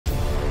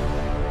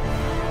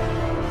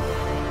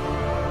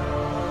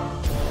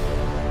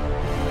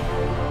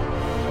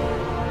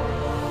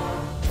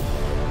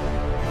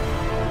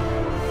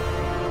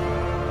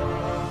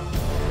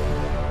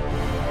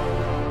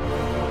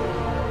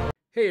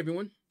Hey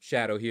everyone,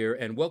 Shadow here,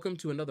 and welcome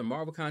to another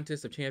Marvel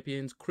Contest of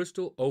Champions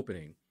crystal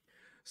opening.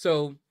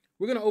 So,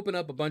 we're going to open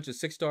up a bunch of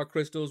 6-star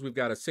crystals. We've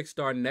got a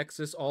 6-star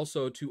Nexus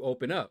also to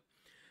open up.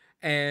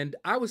 And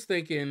I was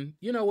thinking,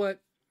 you know what?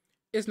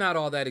 It's not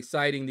all that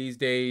exciting these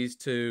days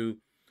to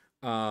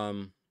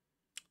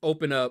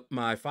open up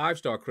my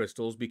 5-star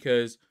crystals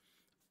because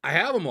I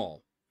have them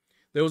all.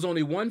 There was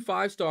only one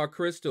 5-star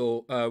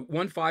crystal,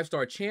 one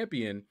 5-star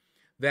champion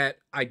that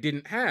I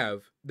didn't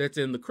have that's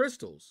in the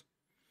crystals.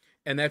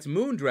 And that's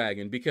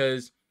Moondragon,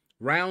 because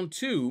round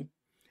 2,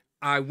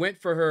 I went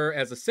for her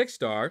as a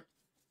 6-star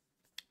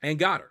and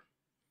got her.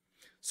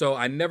 So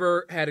I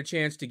never had a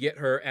chance to get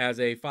her as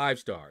a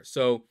 5-star.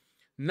 So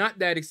not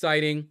that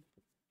exciting.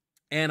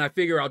 And I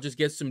figure I'll just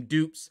get some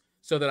dupes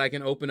so that I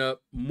can open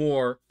up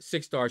more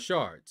 6-star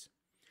shards.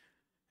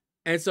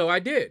 And so I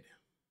did.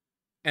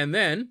 And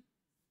then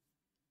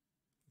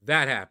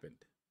that happened.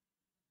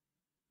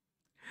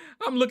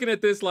 I'm looking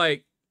at this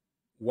like,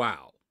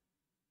 wow.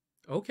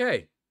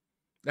 Okay.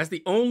 That's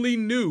the only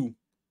new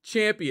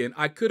champion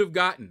I could have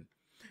gotten.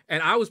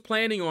 And I was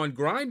planning on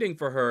grinding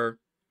for her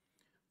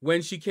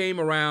when she came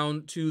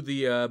around to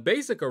the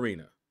basic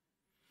arena.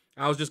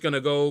 I was just going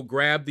to go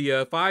grab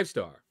the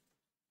 5-star.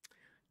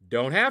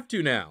 Don't have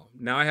to now.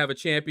 Now I have a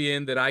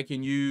champion that I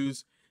can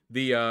use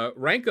the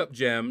rank up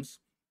gems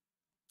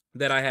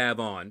that I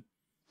have on,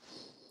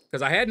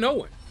 because I had no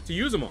one to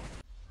use them on.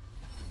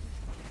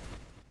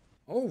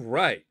 All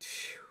right.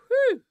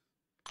 Whew.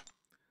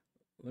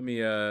 Let me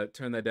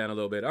turn that down a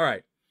little bit. All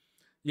right.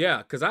 Yeah,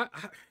 because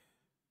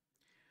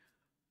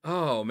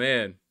oh,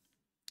 man.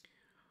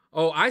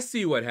 Oh, I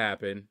see what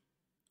happened.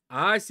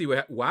 I see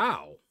what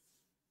wow.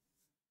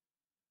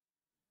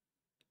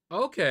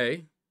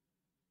 Okay.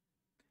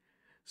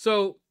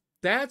 So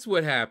that's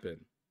what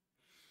happened.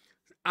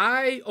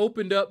 I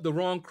opened up the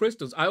wrong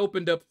crystals. I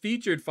opened up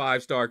featured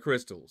 5-star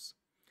crystals,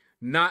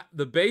 not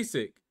the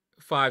basic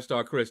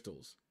 5-star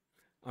crystals.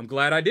 I'm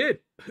glad I did.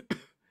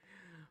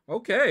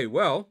 Okay,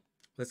 well,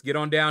 let's get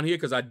on down here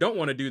because I don't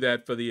want to do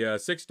that for the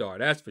 6-star.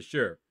 That's for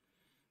sure.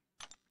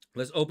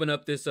 Let's open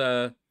up this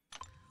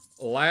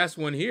last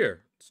one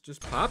here. Let's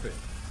just pop it.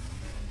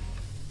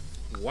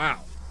 Wow.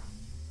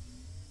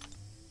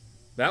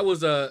 That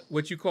was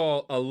what you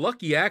call a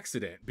lucky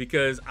accident,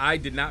 because I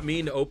did not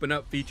mean to open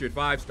up featured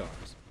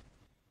 5-stars.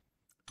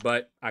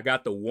 But I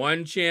got the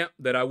one champ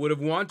that I would have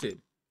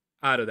wanted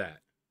out of that.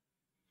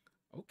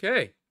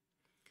 Okay.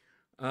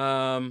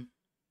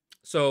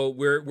 So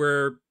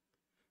we're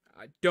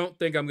I don't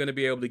think I'm going to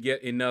be able to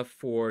get enough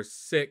for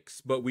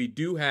 6, but we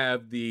do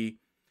have the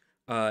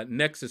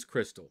Nexus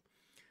crystal.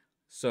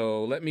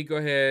 So let me go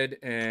ahead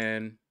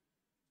and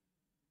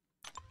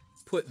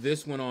put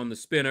this one on the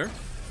spinner.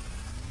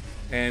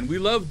 And we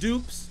love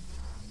dupes.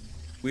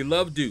 We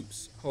love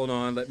dupes. Hold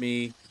on, let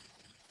me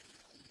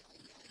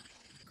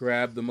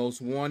grab the most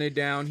wanted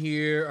down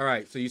here. All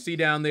right, so you see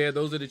down there,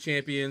 those are the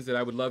champions that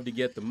I would love to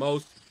get the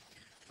most.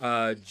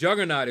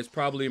 Juggernaut is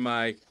probably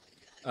my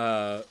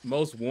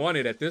most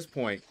wanted at this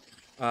point.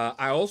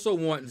 I also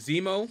want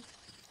Zemo,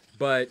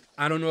 but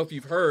I don't know if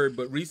you've heard,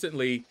 but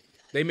recently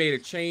they made a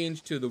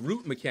change to the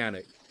root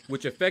mechanic,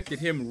 which affected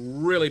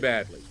him really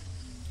badly.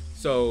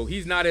 So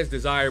he's not as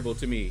desirable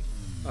to me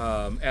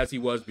as he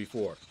was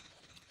before.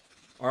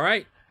 All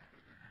right.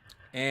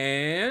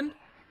 And,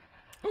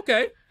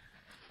 okay.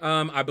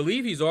 I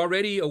believe he's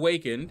already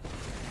awakened.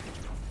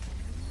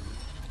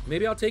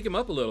 Maybe I'll take him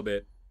up a little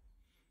bit.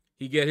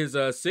 He get his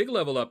sig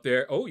level up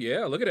there. Oh,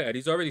 yeah, look at that.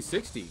 He's already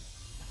 60.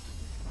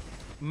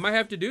 Might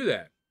have to do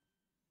that.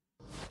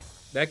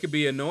 That could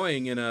be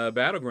annoying in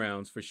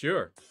Battlegrounds for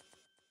sure.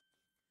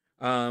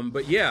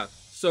 But yeah,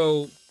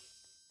 so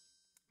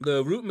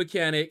the root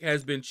mechanic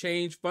has been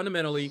changed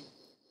fundamentally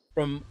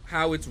from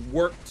how it's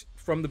worked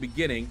from the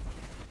beginning.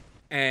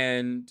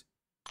 And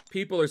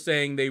people are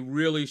saying they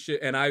really should,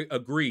 and I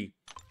agree,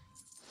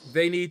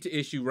 they need to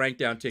issue rank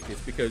down tickets,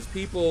 because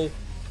people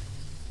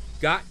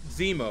got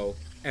Zemo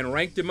and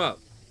ranked him up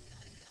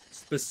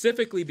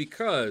specifically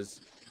because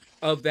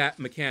of that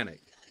mechanic.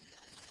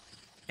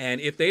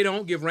 And if they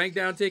don't give rank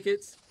down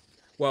tickets,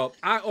 well,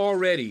 I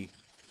already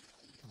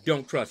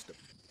don't trust them.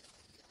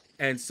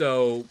 And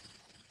so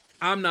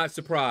I'm not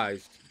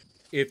surprised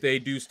if they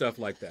do stuff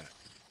like that.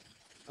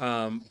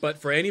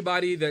 But for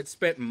anybody that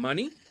spent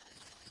money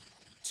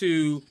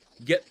to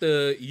get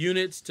the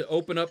units to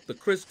open up the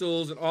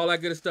crystals and all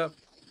that good stuff,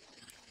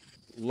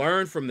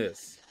 learn from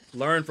this.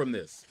 Learn from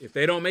this. If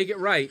they don't make it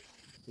right,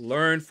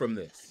 learn from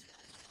this.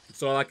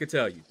 That's all I can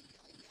tell you.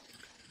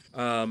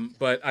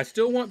 But I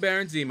still want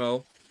Baron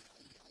Zemo,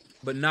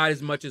 but not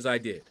as much as I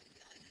did.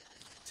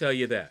 Tell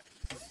you that.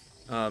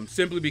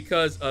 Simply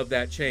because of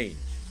that change.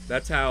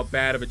 That's how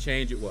bad of a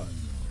change it was.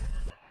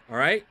 All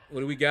right, what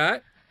do we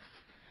got?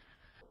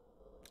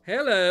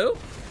 Hello.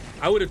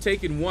 I would have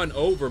taken one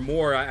over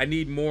more. I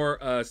need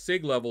more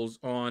sig levels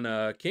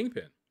on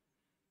Kingpin.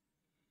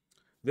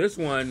 This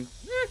one,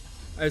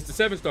 it's the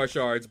 7-star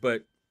shards,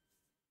 but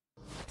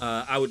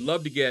I would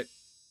love to get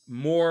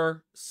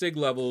more sig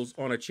levels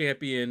on a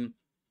champion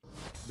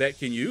that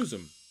can use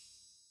them.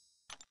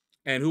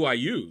 and who I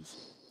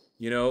use.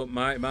 You know,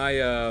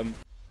 my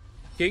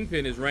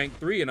Kingpin is rank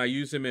 3, and I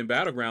use him in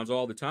Battlegrounds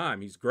all the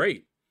time. He's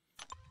great.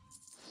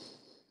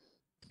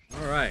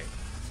 All right,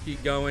 let's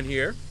keep going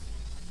here.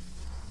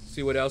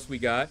 See what else we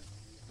got.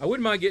 I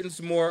wouldn't mind getting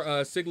some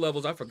more Sig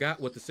levels. I forgot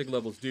what the Sig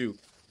levels do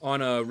on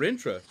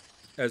Rintra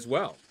as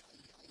well.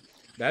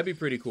 That'd be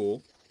pretty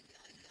cool.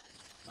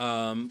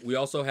 We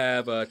also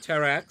have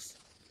Terrax.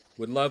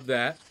 Would love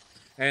that.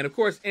 And, of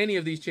course, any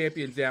of these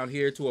champions down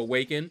here to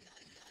awaken.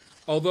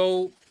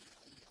 Although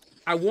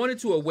I wanted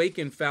to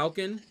awaken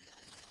Falcon,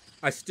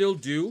 I still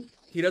do.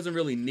 He doesn't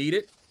really need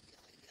it.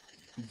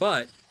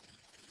 But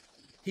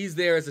he's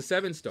there as a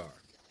 7-star.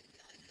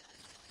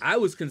 I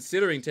was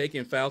considering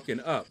taking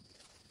Falcon up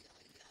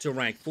to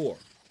rank 4.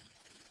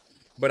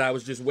 But I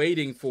was just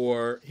waiting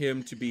for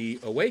him to be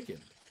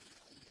awakened.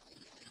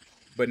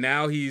 But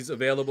now he's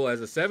available as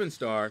a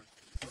 7-star.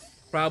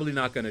 Probably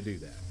not going to do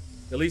that.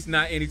 At least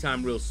not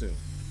anytime real soon.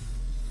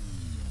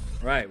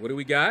 All right, what do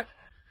we got?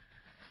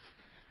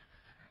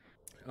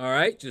 All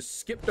right, just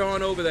skipped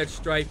on over that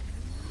Strife.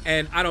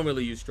 And I don't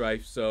really use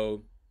Strife,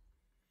 so...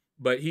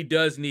 But he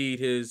does need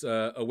his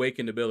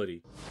awakened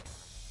ability.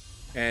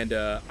 And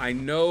I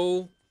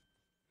know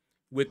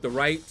with the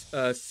right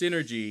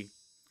synergy,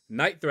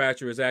 Night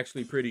Thrasher is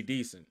actually pretty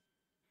decent.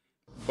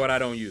 But I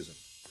don't use him.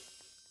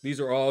 These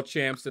are all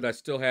champs that I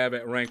still have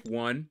at rank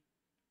 1.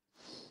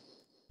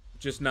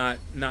 Just not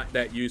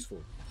that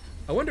useful.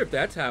 I wonder if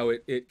that's how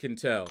it can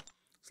tell.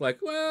 It's like,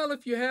 well,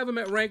 if you have them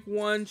at rank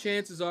 1,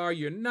 chances are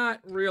you're not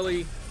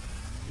really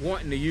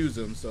wanting to use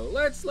them. So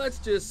let's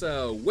just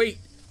weight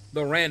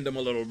the random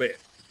a little bit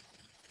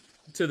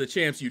to the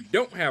champs you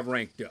don't have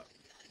ranked up.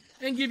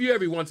 And give you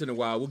every once in a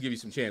while, we'll give you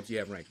some champs you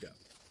have ranked up.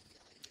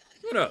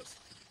 Who knows?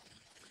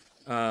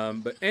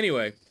 But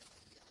anyway,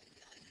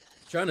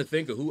 trying to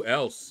think of who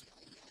else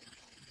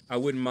I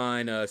wouldn't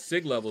mind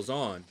Sig levels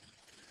on.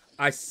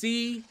 I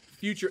see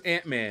Future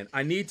Ant-Man.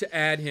 I need to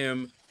add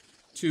him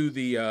to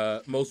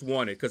the most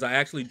wanted because I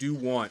actually do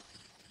want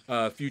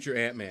Future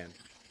Ant-Man.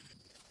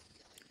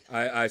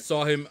 I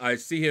saw him. I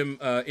see him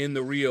in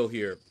the reel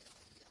here.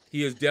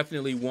 He is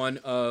definitely one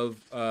of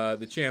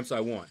the champs I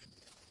want.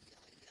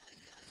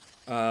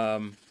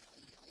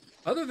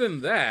 Other than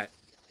that,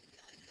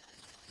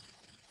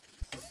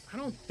 I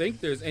don't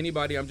think there's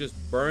anybody I'm just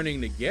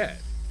burning to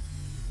get.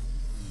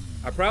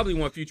 I probably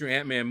want Future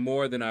Ant-Man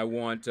more than I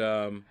want,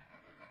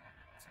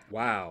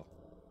 wow.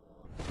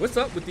 What's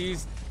up with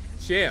these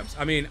champs?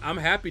 I mean, I'm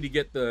happy to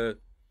get the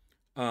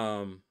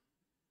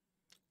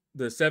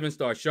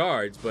 7-star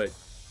shards, but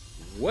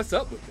what's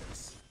up with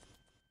this?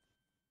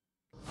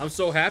 I'm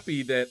so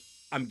happy that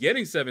I'm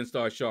getting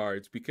 7-star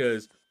shards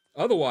because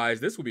otherwise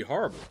this would be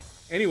horrible.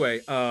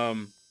 Anyway,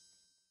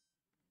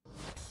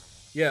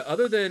 yeah,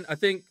 other than, I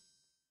think,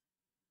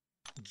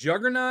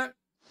 Juggernaut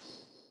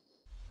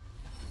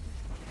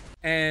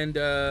and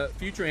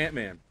Future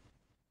Ant-Man.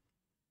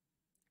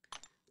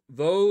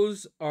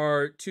 Those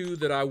are two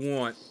that I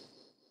want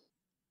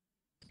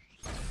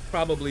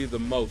probably the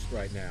most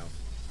right now.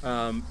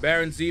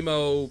 Baron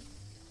Zemo,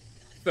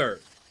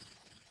 3rd.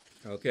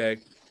 Okay.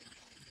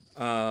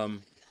 Trying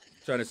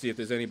to see if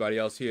there's anybody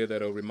else here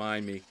that'll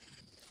remind me.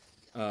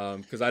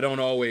 Because I don't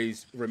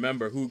always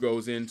remember who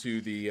goes into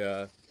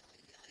the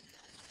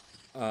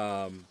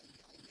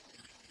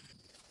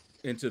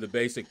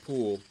basic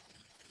pool.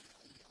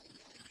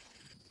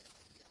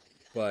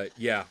 But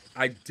yeah,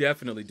 I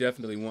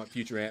definitely want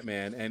Future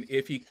Ant-Man, and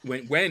if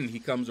when he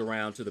comes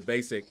around to the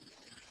basic,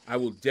 I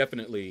will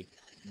definitely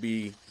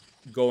be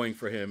going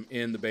for him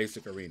in the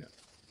basic arena.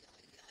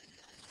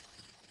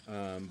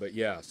 But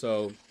yeah,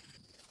 so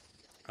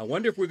I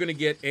wonder if we're gonna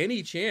get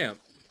any champ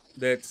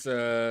that's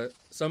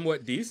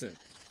somewhat decent.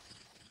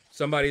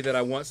 Somebody that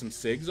I want some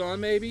SIGs on,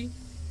 maybe.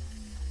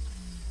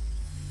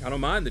 I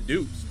don't mind the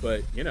dupes,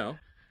 but you know,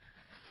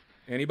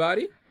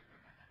 anybody?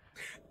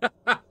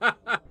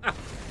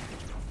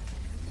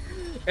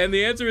 And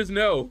the answer is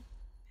no.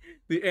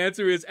 The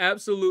answer is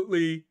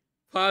absolutely,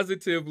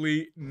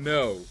 positively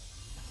no.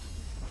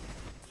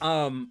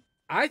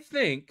 I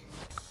think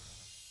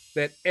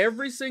that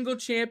every single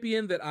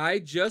champion that I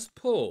just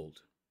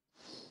pulled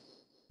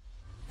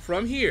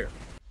from here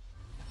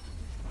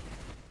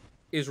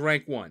is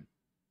rank 1.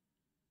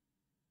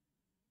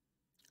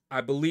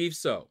 I believe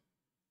so.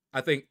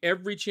 I think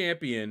every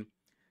champion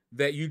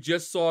that you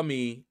just saw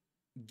me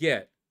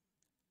get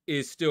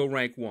is still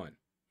rank 1.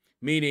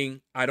 Meaning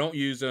I don't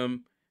use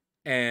them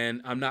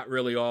and I'm not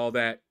really all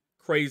that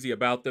crazy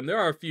about them. There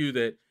are a few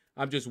that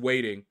I'm just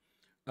waiting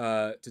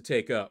to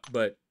take up,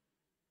 but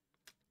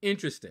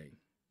interesting.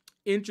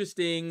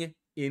 Interesting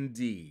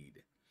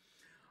indeed.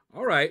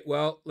 All right,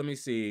 well, let me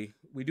see.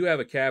 We do have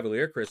a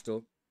Cavalier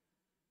Crystal.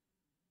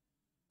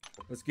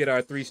 Let's get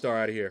our 3-star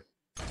out of here.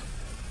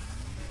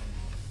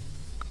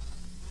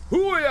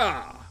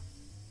 Hoo-yah!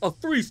 A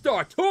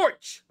 3-star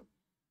torch!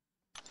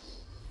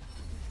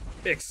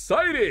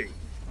 Exciting!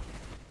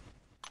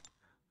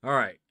 All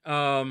right.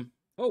 Oh,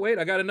 wait,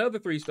 I got another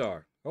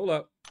 3-star. Hold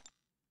up.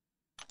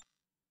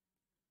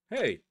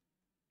 Hey,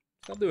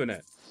 stop doing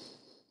that.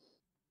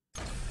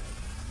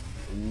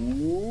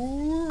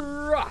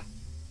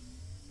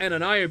 And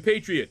an Iron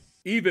Patriot,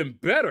 even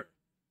better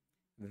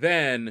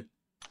than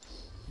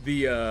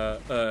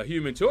the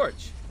Human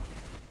Torch.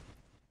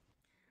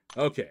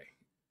 Okay.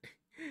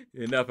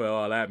 Enough of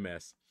all that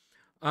mess.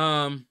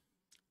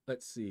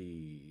 Let's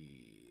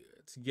see.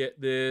 Let's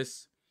get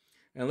this.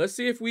 And let's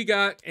see if we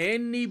got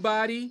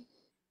anybody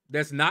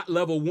that's not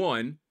level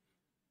 1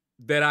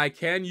 that I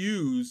can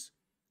use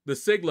the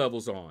SIG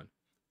levels on.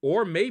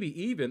 Or maybe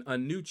even a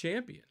new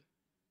champion.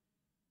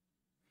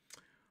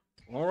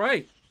 All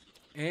right.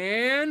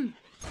 And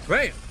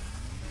bam.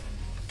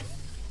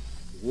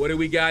 What do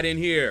we got in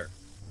here?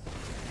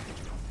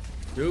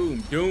 Doom,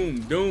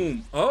 doom,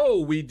 doom.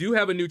 Oh, we do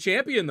have a new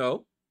champion,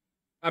 though.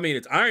 I mean,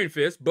 it's Iron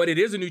Fist, but it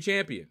is a new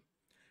champion.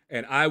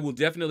 And I will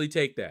definitely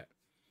take that.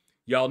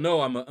 Y'all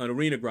know I'm an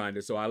arena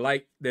grinder, so I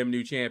like them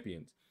new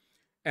champions.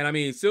 And I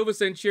mean, Silver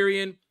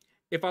Centurion,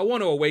 if I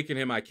want to awaken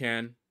him, I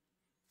can.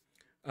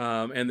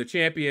 And the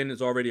champion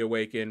is already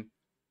awakened.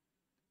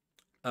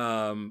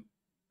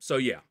 So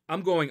yeah,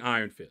 I'm going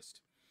Iron Fist.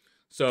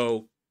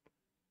 So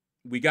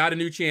we got a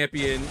new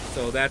champion,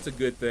 so that's a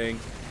good thing.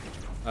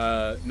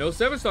 No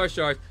 7-star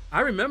shards.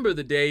 I remember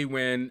the day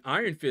when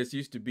Iron Fist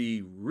used to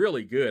be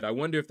really good. I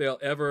wonder if they'll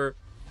ever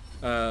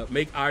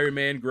make Iron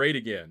Man great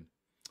again.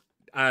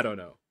 I don't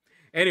know.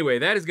 Anyway,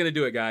 that is going to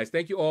do it, guys.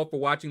 Thank you all for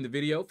watching the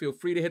video. Feel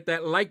free to hit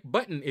that like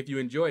button if you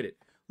enjoyed it.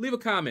 Leave a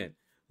comment.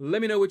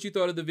 Let me know what you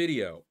thought of the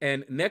video.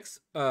 And next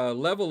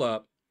level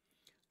up,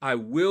 I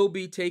will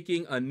be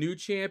taking a new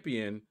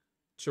champion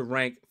to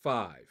rank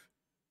 5.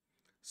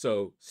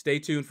 So stay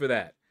tuned for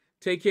that.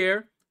 Take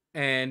care,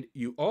 and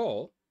you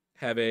all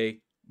have a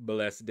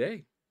blessed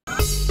day.